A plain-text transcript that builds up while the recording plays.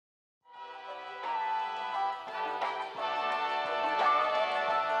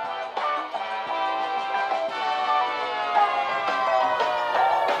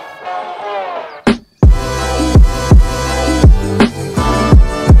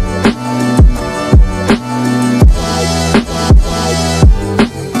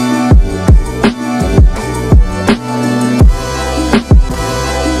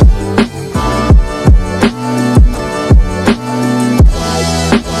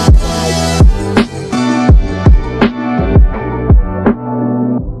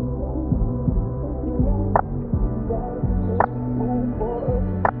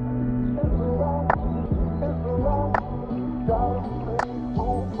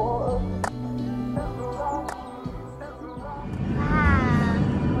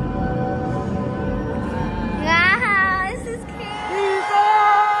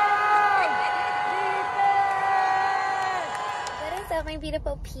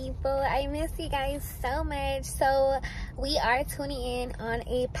people, I miss you guys so much. So we are tuning in on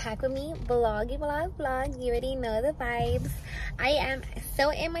a pack with me vlog. You already know the vibes. I am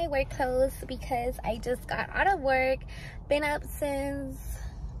so in my work clothes because I just got out of work, been up since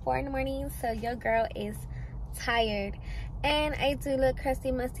 4 in the morning, so your girl is tired. And I do look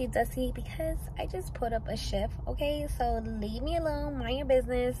crusty, musty, dusty because I just put up a shift, okay? So leave me alone, mind your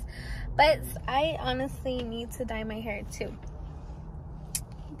business. But I honestly need to dye my hair too.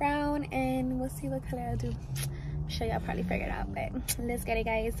 Brown, and we'll see what color I'll do. I'm sure y'all probably figured out, but let's get it,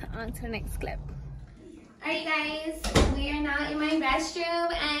 guys. On to the next clip. Alright guys, we are now in my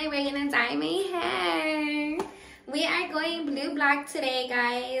restroom and we're gonna dye my hair. We are going blue black today,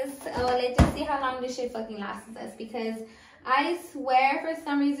 guys. Oh, let's just see how long this shit fucking lasts us, because I swear for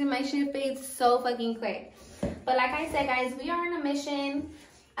some reason my shit fades so fucking quick. But like I said, guys, we are on a mission.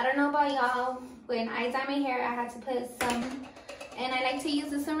 I don't know about y'all. When I dye my hair, I had to put some, and I like to use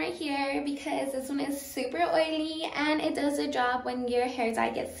this one right here because this one is super oily and it does the job when your hair dye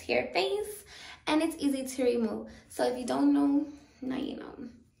gets to your face, and it's easy to remove. So if you don't know, now you know.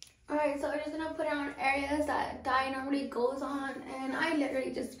 Alright, so we're just gonna put it on areas that dye normally goes on, and I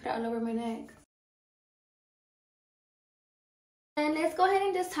literally just put it all over my neck. And let's go ahead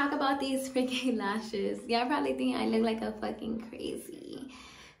and just talk about these freaking lashes. Y'all probably think I look like a fucking crazy.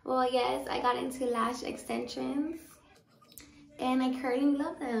 Well, yes, I got into lash extensions and I currently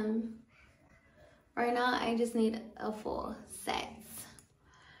love them. Right now, I just need a full set.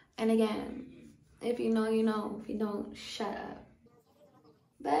 And again, if you know, you know. If you don't, shut up.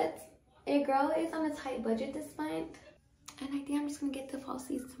 But your girl is on a tight budget this month, and I think I'm just gonna get the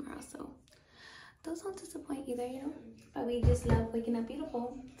falsies tomorrow, so those don't disappoint either, you know. But we just love waking up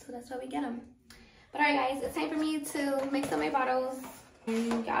beautiful, so that's why we get them. But alright guys, it's time for me to mix up my bottles,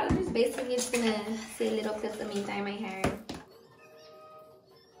 and y'all are just basically just gonna see little clips of me dye my hair.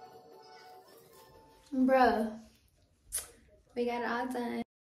 Bruh, we got it all done.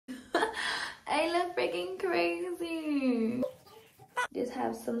 I look freaking crazy. Just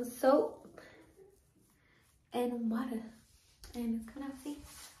have some soap and water, and it's kind of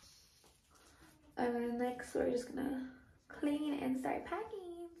safe. And then next we're just gonna clean and start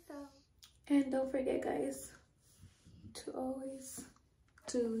packing. So, and don't forget, guys, to always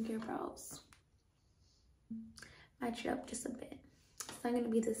do your brows. Match it up just a bit. It's not gonna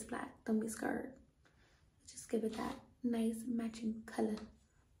be this flat, don't be scared. Just give it that nice matching color,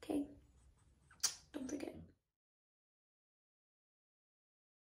 okay? Don't forget.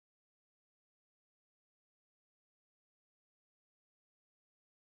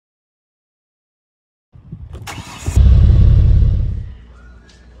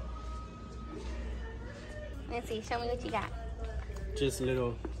 Let's see, show me what you got. Just a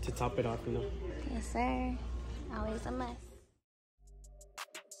little to top it off, you know. Yes, sir. Always a must.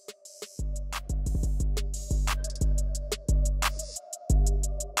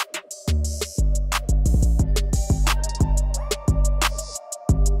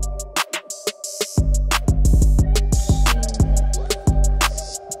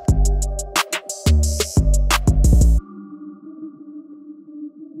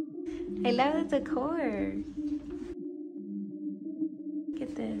 I love the decor. Look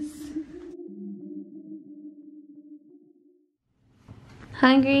at this.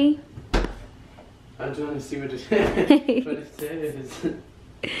 Hungry? I just want to see what it says.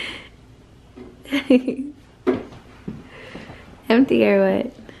 Empty or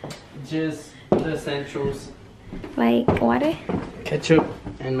what? Just the essentials. Like water? Ketchup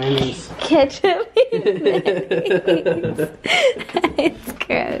and mayonnaise. Ketchup and mayonnaise. It's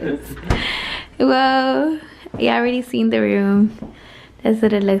gross. Well, you already seen the room. That's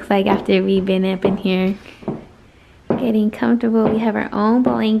what it looks like after we've been up in here. Getting comfortable. We have our own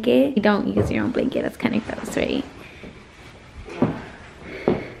blanket. You don't use your own blanket. That's kind of gross, right?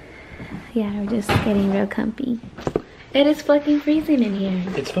 Yeah, we're just getting real comfy. It is fucking freezing in here.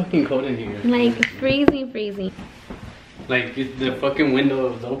 It's fucking cold in here. Like freezing, freezing. Like the fucking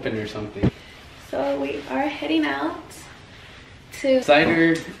window is open or something. So we are heading out to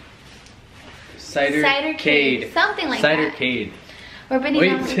Cidercade. Something like that. Cidercade. We're bending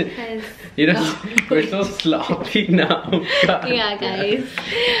down because you know, we're so sloppy now. God. Yeah, guys.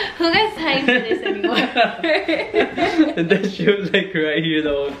 Who got time for this anymore? That shit was like right here the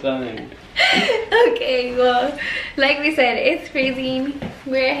whole time. Okay, well, like we said, it's freezing.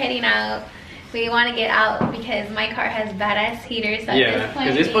 We're heading out. We want to get out because my car has badass heaters. So yeah,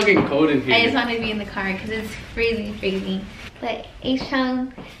 because it's fucking cold in here. I just want to be in the car because it's freezing, freezing. But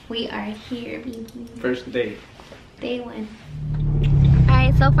H-Town, we are here, baby. First day. Day one.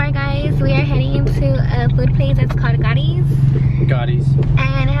 Alright, So far, guys, we are heading to a food place that's called Gotti's.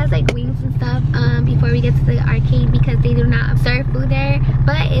 And it has like wings and stuff before we get to the arcade, because they do not serve food there.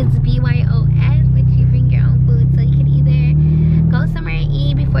 But it's BYOS, which you bring your own food. So you can either go somewhere and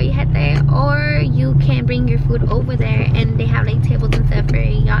eat before you head there, or you can bring your food over there and they have like tables and stuff for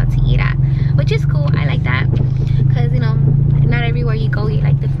y'all to eat at, which is cool. I like that, because you know, not everywhere you go you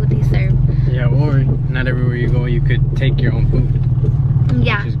like the food they serve. Yeah, or not everywhere you go you could take your own food.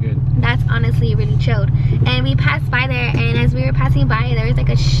 Yeah, which is good. That's honestly really chilled. And we passed by there, and as we were passing by, there was like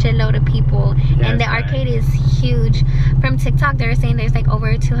a shitload of people. Yeah, and the arcade is huge. From TikTok, they were saying there's like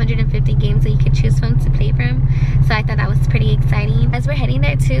over 250 games that you could choose from to play from. So I thought that was pretty exciting. As we're heading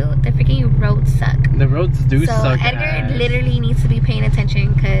there too, the freaking roads suck. The roads do suck. So Edgar literally needs to be paying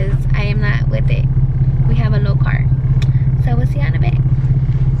attention, because I am not with it. We have a low car. So we'll see you in a bit.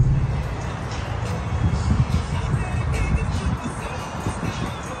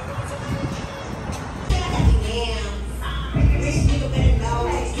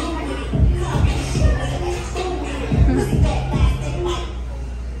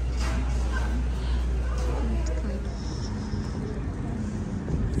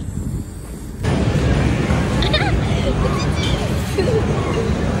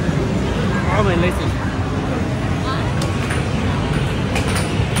 Oh, my laces.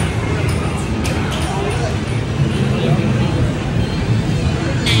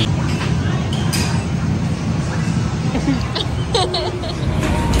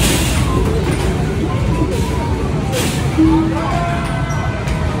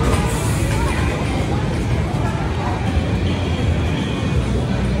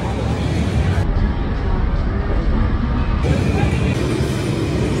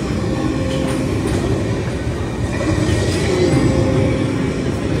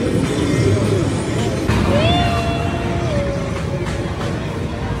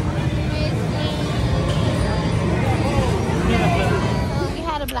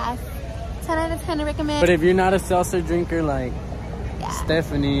 But if you're not a seltzer drinker like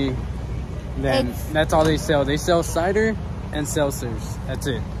Stephanie, then that's all they sell. They sell cider and seltzers. That's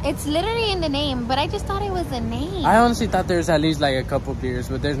it. It's literally in the name, but I just thought it was a name. I honestly thought there's at least like a couple beers,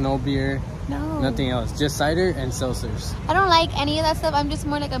 but there's no beer. No. Nothing else. Just cider and seltzers. I don't like any of that stuff. I'm just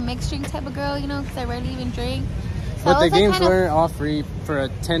more like a mixed drink type of girl, you know, because I rarely even drink. So but the games were all free for a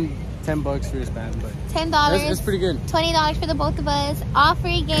 $10 for your span, but $10. That's pretty good. $20 for the both of us. All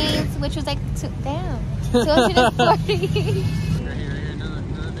free games, which was like $240. Right here, another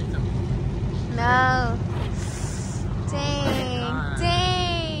victim. No.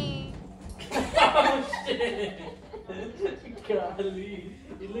 Dang. Oh shit! Golly,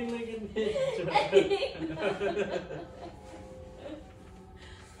 you look like a ninja.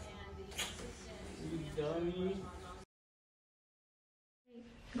 You dummy.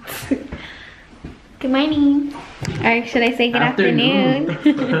 Good morning, or should I say good afternoon?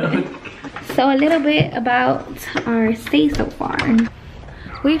 So a little bit about our stay so far.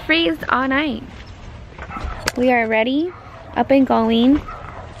 We freezed all night. We are ready, up and going,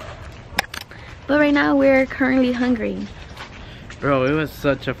 but right now we're currently hungry. Bro, it was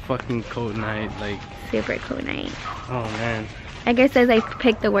such a fucking cold night, like super cold night. Oh man, I guess as I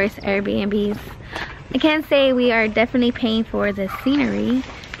picked the worst Airbnbs. I can't say we are definitely paying for the scenery,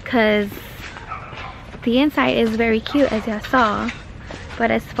 because the inside is very cute, as y'all saw, but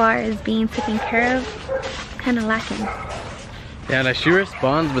as far as being taken care of, kind of lacking. Yeah, like she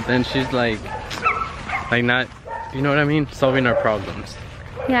responds, but then she's like not, you know what I mean, solving our problems.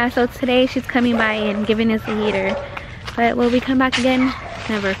 Yeah, so today she's coming by and giving us a heater, but will we come back again?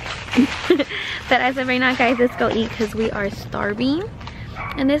 Never. But as of right now, guys, let's go eat, because we are starving.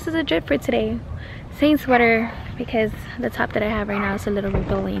 And this is a drip for today. Same sweater, because the top that I have right now is a little bit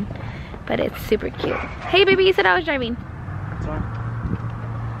blowing, but it's super cute. Hey baby, you said I was driving. Sorry.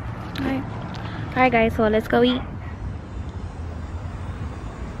 Alright guys, so let's go eat.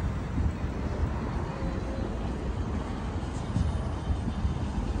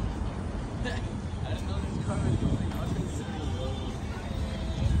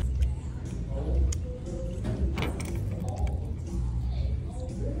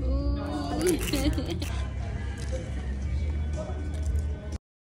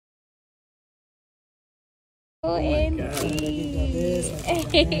 OMG.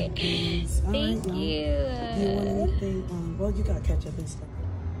 Thank you. Do you want anything? Well, you got ketchup and stuff.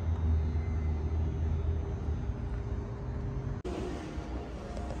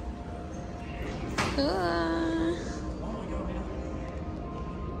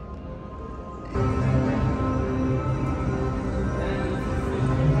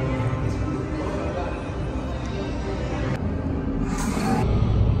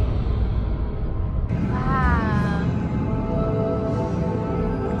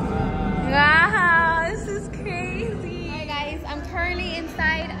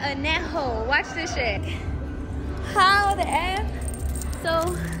 Neho. Watch this shit. How the F?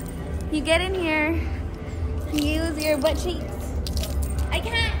 So, you get in here, use your butt cheeks. I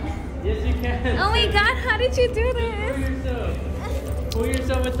can't. Yes, you can. Oh my god, how did you do this? Pull yourself. Pull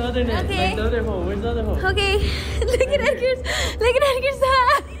yourself with the other net. Okay. Like the other hole. Where's the other hole? Okay. Look at Edgar's. Look at Edgar's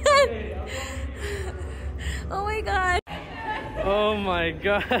hand. Oh my god. Oh my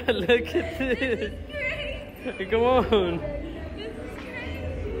god. Look at this. Come on.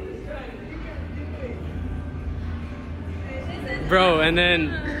 Bro, and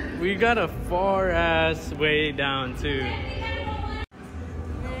then we got a far ass way down too.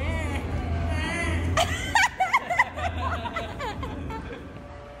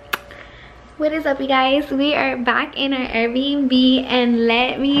 What is up, you guys? We are back in our Airbnb, and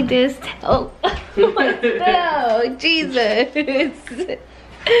let me just tell. Oh, Jesus.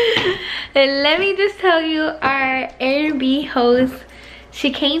 And let me just tell you, our Airbnb host, she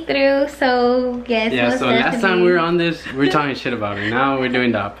came through, so yes. Yeah, so last time we were on this, we were talking shit about her. Now we're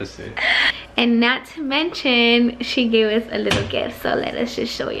doing the opposite. And not to mention, she gave us a little gift, so let us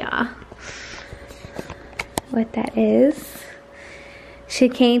just show y'all what that is. She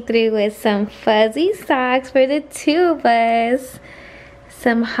came through with some fuzzy socks for the two of us,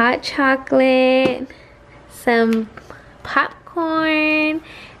 some hot chocolate, some popcorn,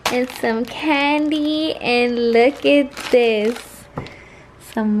 and some candy. And look at this.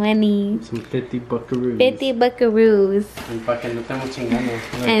 Some money. Some 50 buckaroos. 50 buckaroos. And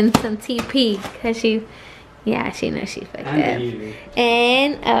and some TP, cause she knows she fucked up.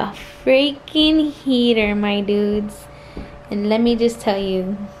 And a freaking heater, my dudes. And let me just tell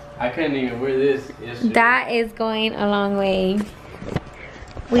you, I couldn't even wear this yesterday. That is going a long way.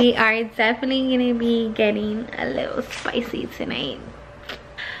 We are definitely gonna be getting a little spicy tonight.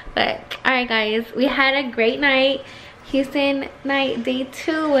 But alright guys, we had a great night. Houston night day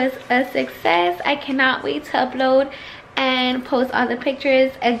 2 was a success. I cannot wait to upload and post all the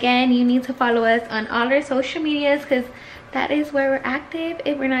pictures. Again, you need to follow us on all our social medias, because that is where we're active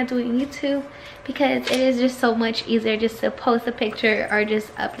if we're not doing YouTube, because it is just so much easier just to post a picture or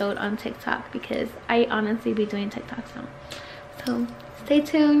just upload on TikTok, because I honestly be doing TikToks now. So stay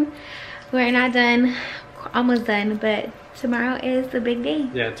tuned. We're not done, almost done, but tomorrow is the big day.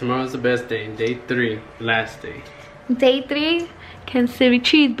 Yeah, tomorrow's the best day. Day 3, last day. Day 3, Kansas City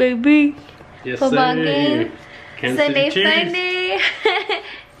Chiefs, baby. Yes, football sir. game. Kansas Sunday, City Chiefs. Sunday.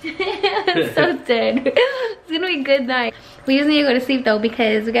 I'm so dead. It's gonna be a good night. We just need to go to sleep though,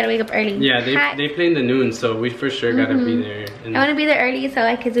 because we gotta wake up early. Yeah, they play in the noon, so we for sure gotta be there. I wanna be there early so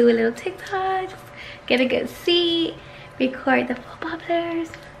I could do a little TikTok, get a good seat, record the football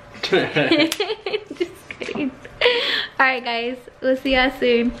players. Just kidding. Alright guys, we'll see y'all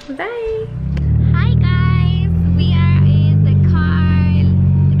soon. Bye. Hi guys, we are in the car.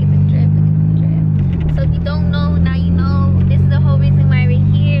 Look at the drip, look at the drip. So if you don't know, now you know. This is the whole reason why we're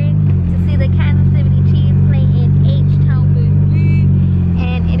here, to see the Kansas City Chiefs play in H-Town, baby.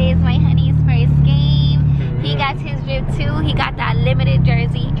 And it is my honey's first game. He got his drip too. He got that limited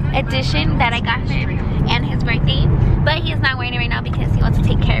jersey edition that I got him and his birthday. But he's not wearing it right now because he wants to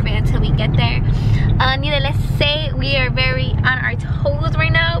take care of it until we get there. Needless to say, we are very on our toes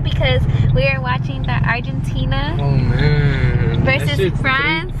right now because we are watching the Argentina versus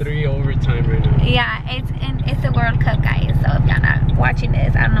France. 3 overtime right now. Yeah, it's a World Cup, guys. So if y'all not watching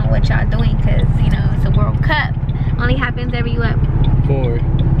this, I don't know what y'all doing, because you know it's a World Cup. Only happens every what? 4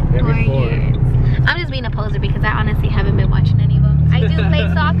 years. I'm just being a poser because I honestly haven't been watching any of them. I do play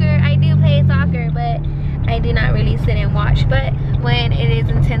soccer. I do play soccer, but I do not really sit and watch. But when it is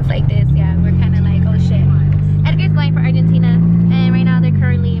intense like this, yeah, we're kind of like, oh shit. Edgar's going for Argentina, and right now they're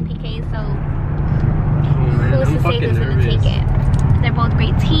currently in PK, so who's to say who's gonna take it? They're both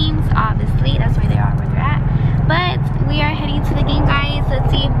great teams, obviously. That's why they are where they're at. But we are heading to the game, guys.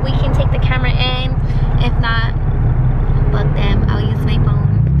 Let's see if we can take the camera in. If not, fuck them. I'll use my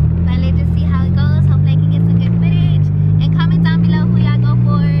phone. But let's just see how it goes. Hopefully I can get some good footage. And comment down below who y'all go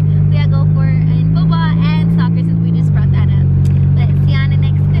for. Who y'all go for in football and soccer, since we just brought that up. But see you on the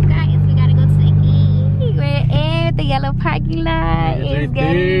next clip, guys. We gotta go to the game. We're in the yellow parking lot. It's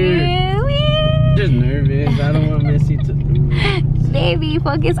getting just nervous. I don't want Messi to lose. Baby,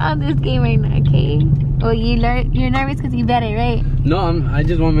 focus on this game right now, okay? Oh, you're nervous because you bet it, right? No, I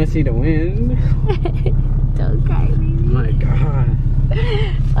just want Messi to win. Don't cry, baby. My God.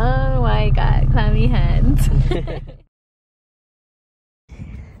 Oh my God, clammy hands.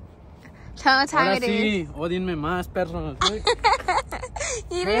 Tell what time it is. Odienme más, perros.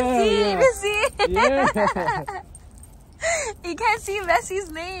 You didn't see. Yeah. You can't see Messi's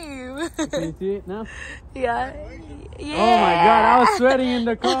name. Can you see it now? Yeah. Yeah. Oh my god, I was sweating in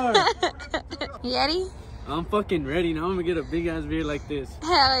the car. You ready? I'm fucking ready now. I'm gonna get a big ass beer like this.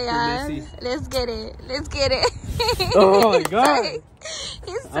 Hell yeah. Let's get it. Let's get it. Oh my god.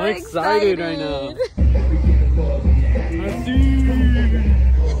 He's so I'm excited right now. I see.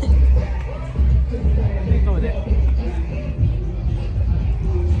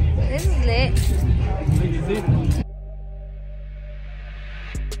 This is lit.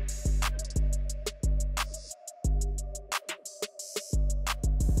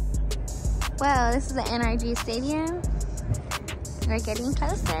 Well, this is the nrgstadium. We're getting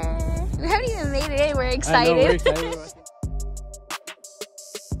closer. We haven't even made it in. We're excited. I know, we're excited.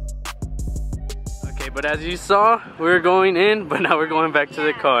 Okay, but as you saw, we were going in, but now we're going back to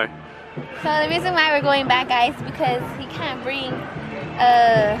the car. So the reason why we're going back, guys, because he can't bring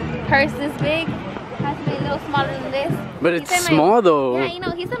a purse this big. It has to be a little smaller than this. But it's small though. Yeah, you know,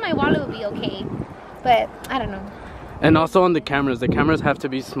 he said my wallet would be okay. But I don't know. And also on the cameras have to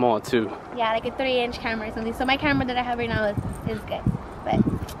be small too. Yeah, like a 3-inch camera or something. So my camera that I have right now is good. But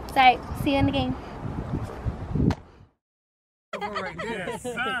sorry, see you in the game. Yes,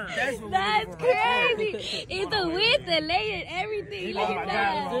 sir. That's crazy. It's the width, the layer, everything. Look at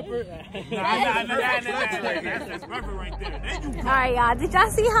that. That's rubber right there. Alright, y'all. Did y'all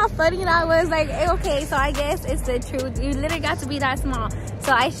see how funny that was? Like, okay, so I guess it's the truth. You literally got to be that small.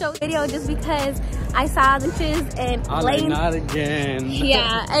 So I showed video just because I saw the shoes and like, not again.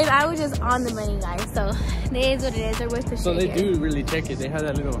 Yeah, and I was just on the money, guys. So it is what it is. They're worth the shit. So they do really check it. They have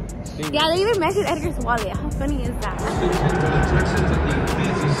that little thing. Yeah, they even measured Edgar's wallet. How funny is that?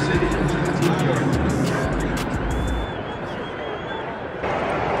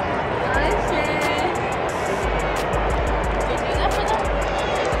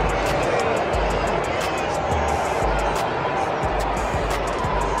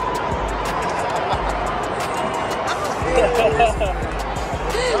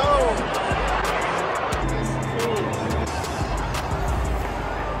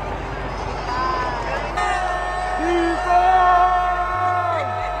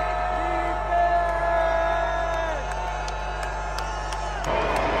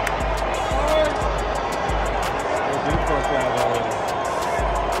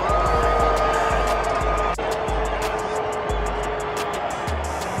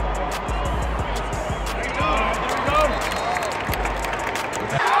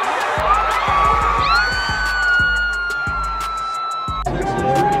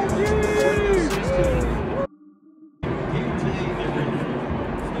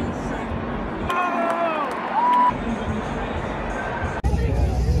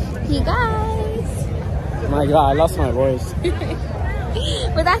 You guys. My god, I lost my voice.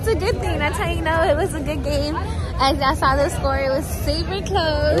 But that's a good thing. That's how you know it was a good game. As I saw the score, it was super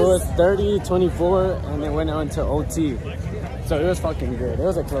close. It was 30-24 and it went on to OT. So it was fucking good. It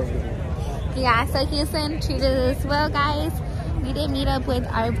was a close game. Yeah, so Houston treated us well, guys. We did meet up with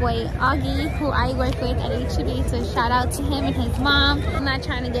our boy Augie, who I work with at HEB, so shout out to him and his mom. I'm not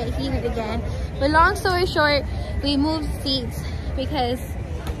trying to get heated again. But long story short, we moved seats because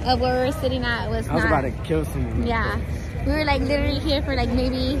of where we were sitting at. I was about to kill someone. Yeah. We were like literally here for like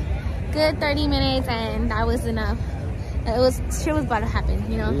maybe good 30 minutes and that was enough. Shit was about to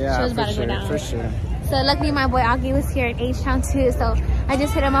happen, you know? Yeah, shit was about to go down. For sure. So luckily my boy Augie was here at H-Town too, so I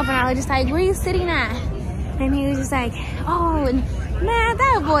just hit him up and I was just like, where are you sitting at? And he was just like, oh, and man,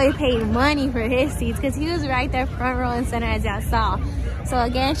 that boy paid money for his seats because he was right there front row and center as y'all saw. So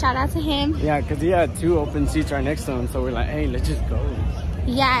again, shout out to him. Yeah, because he had 2 open seats right next to him, so we're like, hey, let's just go.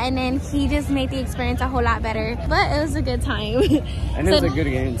 Yeah, and then he just made the experience a whole lot better. But it was a good time. And it was a good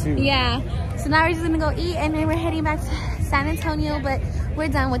game too. Yeah. So now we're just gonna go eat and then we're heading back to San Antonio, but we're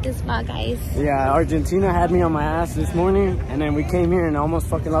done with this vlog, guys. Yeah, Argentina had me on my ass this morning and then we came here and almost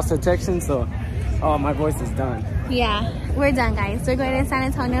fucking lost detection, so oh, my voice is done. Yeah, we're done, guys. We're going to San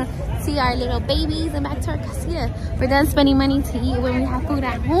Antonio, see our little babies, and back to our casita. We're done spending money to eat when we have food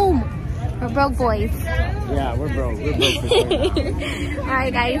at home. We're broke boys. Yeah, we're broke. We're broke for sure. All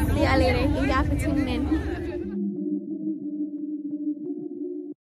right, guys. See y'all later. Thank y'all for tuning in.